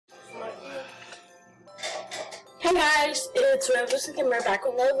Hey guys, it's RainbowDisco GamerYT back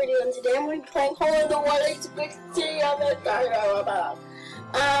with another video, and today I'm going to be playing Hole in the Water. It's a good city of it.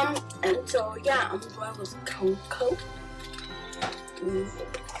 And so yeah, I'm going with Coco.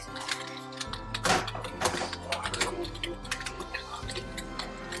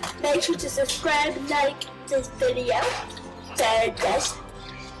 Make sure to subscribe and like this video. Tell this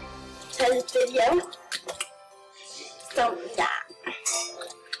video. So yeah.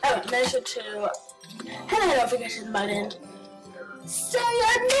 Oh, make sure to hit that notification button so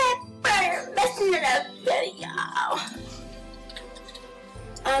you're never missing a video.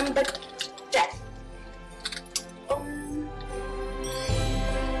 But yeah.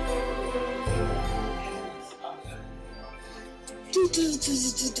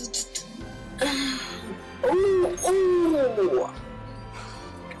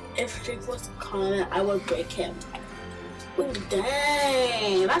 If Jake was a comment, I would break him. Ooh,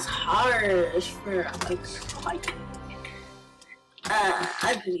 dang, that's harsh for like fight.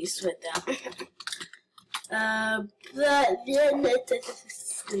 I'm pretty used to it though. But then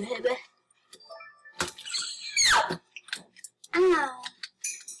ow.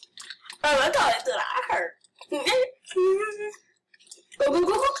 Oh, I thought that hurt.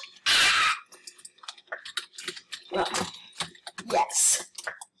 Well, yes.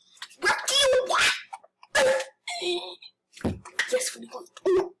 Yes, we want.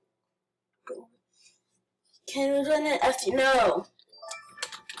 Can we run it after? No.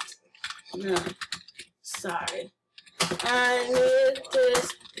 No. Sorry. I need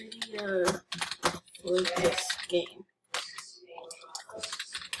this video for this game.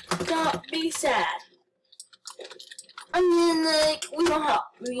 Don't be sad. I mean, like, we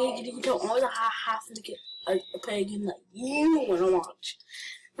don't always have to get play a game that you want to watch.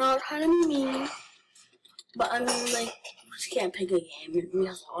 Not trying to be mean, but I mean, like, we just can't pick a game. We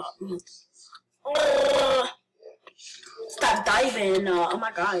have to. Stop diving! Oh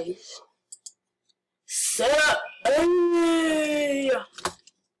my gosh. Set up! Hey!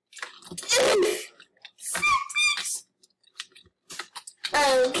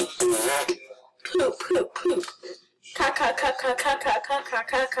 Poop, poop, poop. Caca, caca, caca, caca,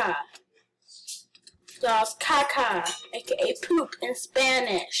 caca. That's caca, aka poop in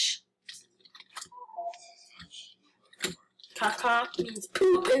Spanish. Caca means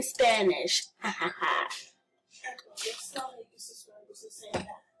poop in Spanish. Ha ha ha. It's not like you're supposed to say that.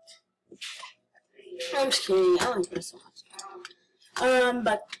 I'm just kidding. I don't care so much.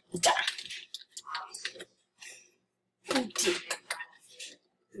 But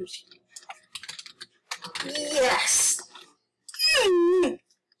yes.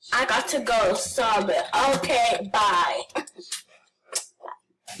 I got to go. Sorry. Okay. Bye.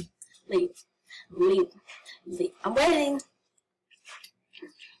 Leave. I'm waiting.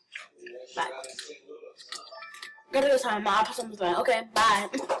 Bye. Gotta go time. I'll put something on. Okay, bye.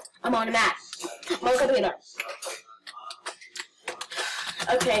 I'm on the mat. I'm on the computer.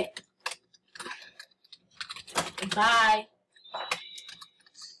 Okay. Bye.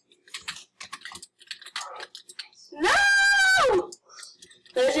 No!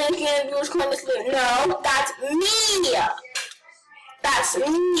 There's anything you was going to sleep. No, that's me. That's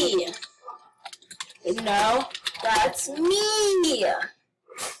me. No, that's me.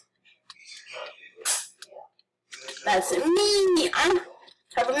 That's me. I'm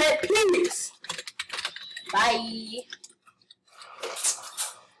Peppermint Peace. Bye.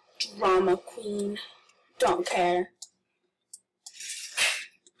 Drama queen. Don't care.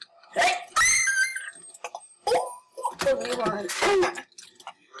 Hey. Everyone.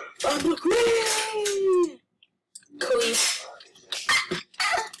 I'm the queen. Queen.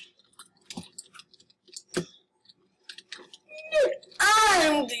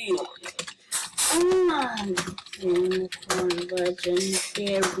 I'm the unicorn,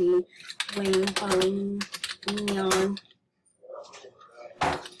 legendary, rainbow, neon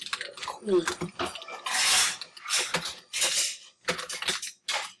queen.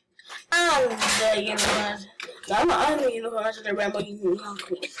 I'm the unicorn. I'm the unicorn, the rainbow neon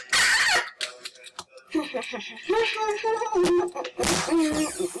queen.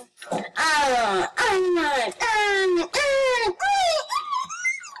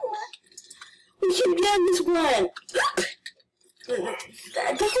 We can get this one.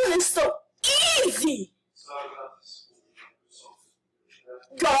 This one is so easy.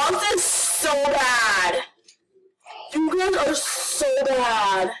 Y'all, this is so bad. You guys are so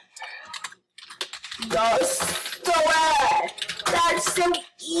bad. Y'all are so bad. That's so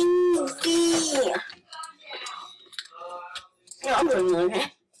easy. No, I'm doing it, okay?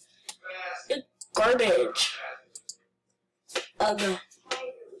 It's garbage.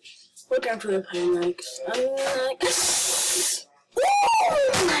 What games are we playing next? Oh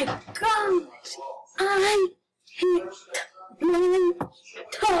my gosh! I hit my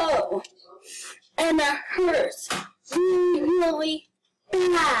toe, and it hurts really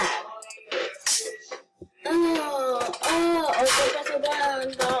bad. Okay,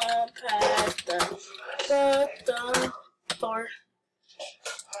 down, past the button for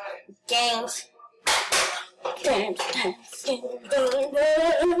games. Yeah,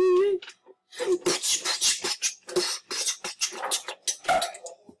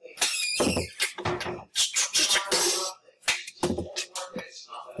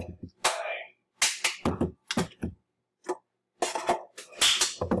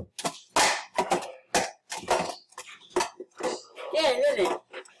 I did it.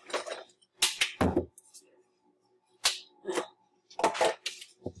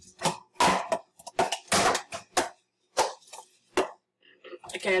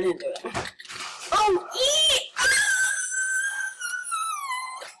 Okay, I didn't do it. Oh,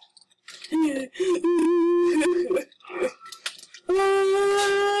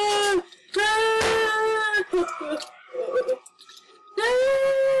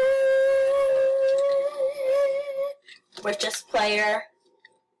 richest player.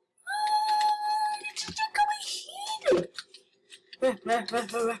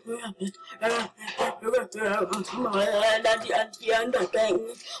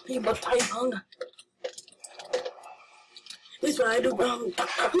 People type hunger. This is what I do wrong. I'm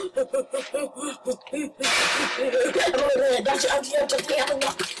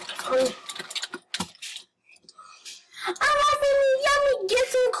having yummy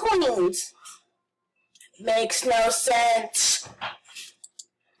gifts and coins. Makes no sense.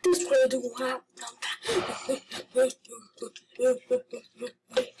 This is what I do wrong. This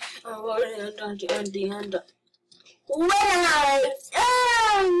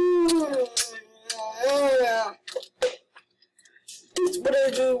is what I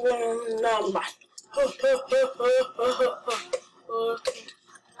do when I'm not.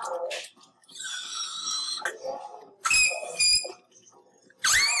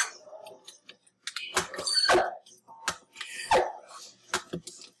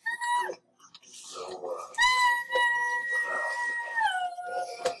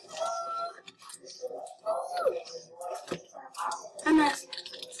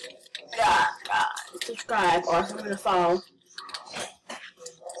 Subscribe or I'm gonna follow.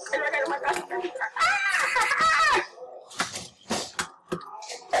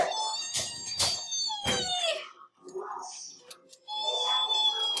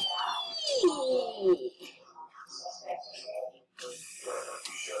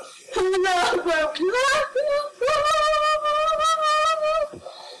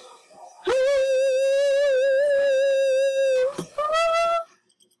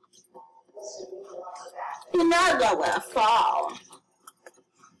 You're not gonna fall.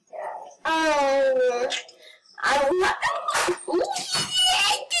 I'm not. I'm not gonna.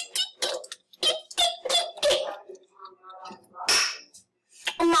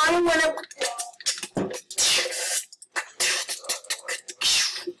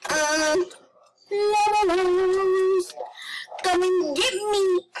 Come and get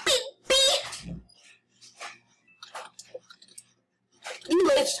me, beep beep.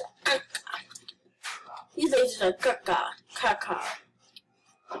 You say it's a caca.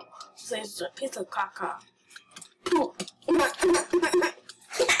 You say it's a piece of caca. Poop.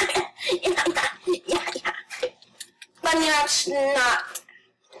 Yeah. But it's not.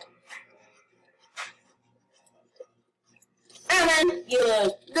 And then you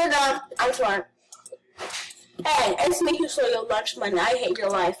lose. Good job. I'm smart. Hey, it's me who stole your lunch money. I hate your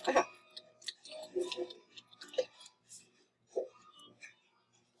life.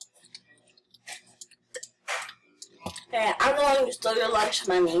 Hey, I'm the one who stole your lunch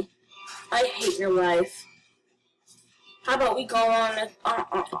money. I hate your life. How about we go on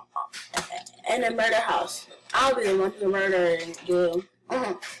in a murder house? I'll be the one who murdered you.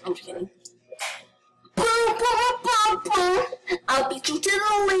 I'm just kidding. I'll beat you to the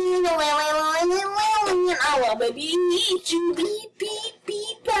land, I will baby eat you, beep,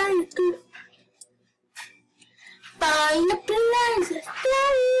 find a place,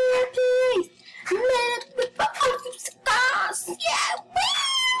 let me put the scars, yeah,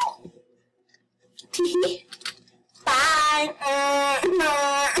 woo! Bye.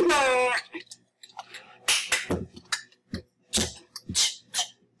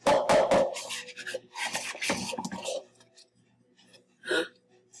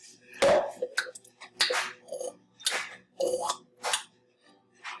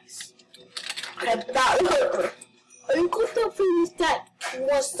 That look. Are you going to finish that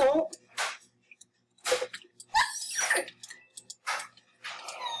one song?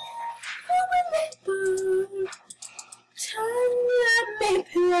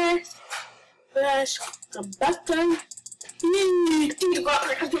 press the button.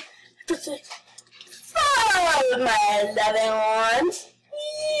 Follow my loving ones.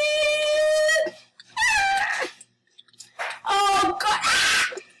 Oh God!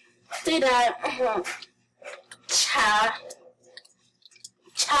 Say that. Ciao.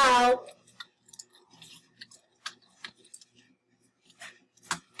 Ciao.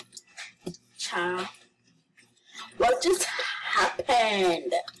 Ciao. What just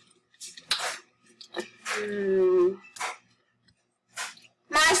happened?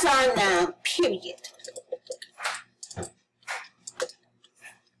 My song now, period.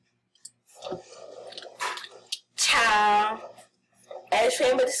 Ciao. It's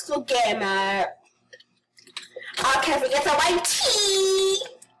RainbowDisco GamerYT. I can't forget the white tea.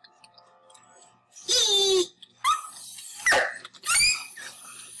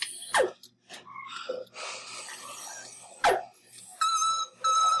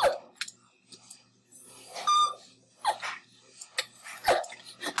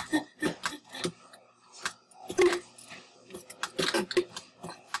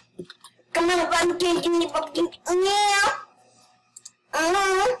 Come on, pumpkin, give me pumpkin.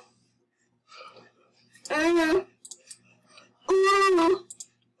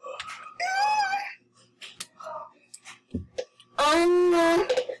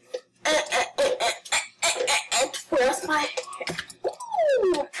 Where's my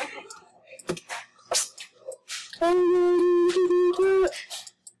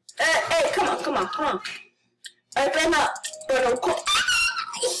hey, come on. Open up, but don't cook.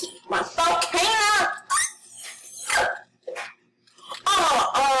 My phone came out.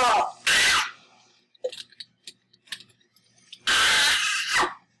 Oh.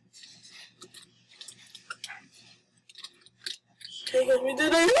 Okay, guys, we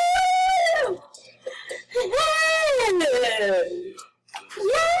did it.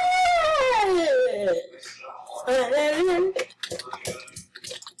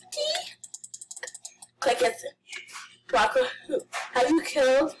 Click it. Rocker, have you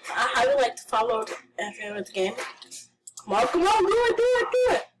killed? How do you like to follow and favorite the game? Come on, do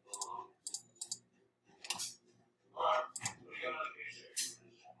it.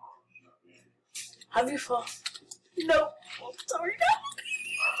 Have you fallen? No. I'm sorry, no.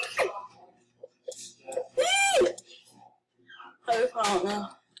 Have you fallen? No.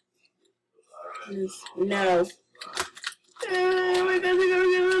 No.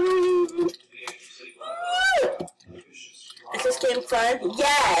 Is this game fun?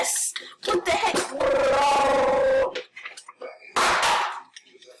 Yes! What the heck?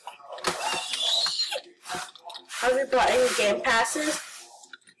 Have you brought any game passes?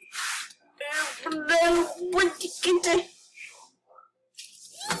 What you can do?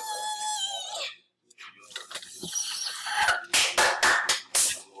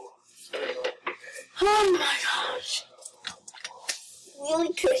 Oh my gosh.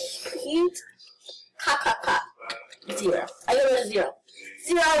 Really cute. Ha. 0. I give it a 0.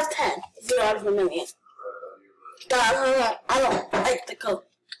 0 out of 10. 0 out of a million. God, I don't like the coat.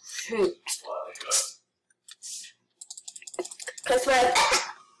 Cause we're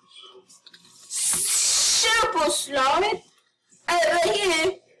super slow. Over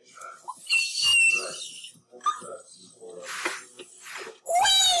here.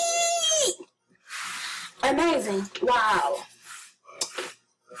 Whee! Amazing. Wow.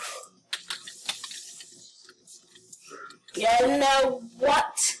 You know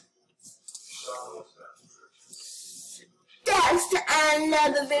what? That's the end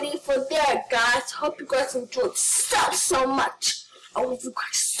of the video for there, guys. Hope you guys enjoyed so much. I love you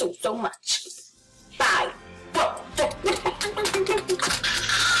guys so much. Bye.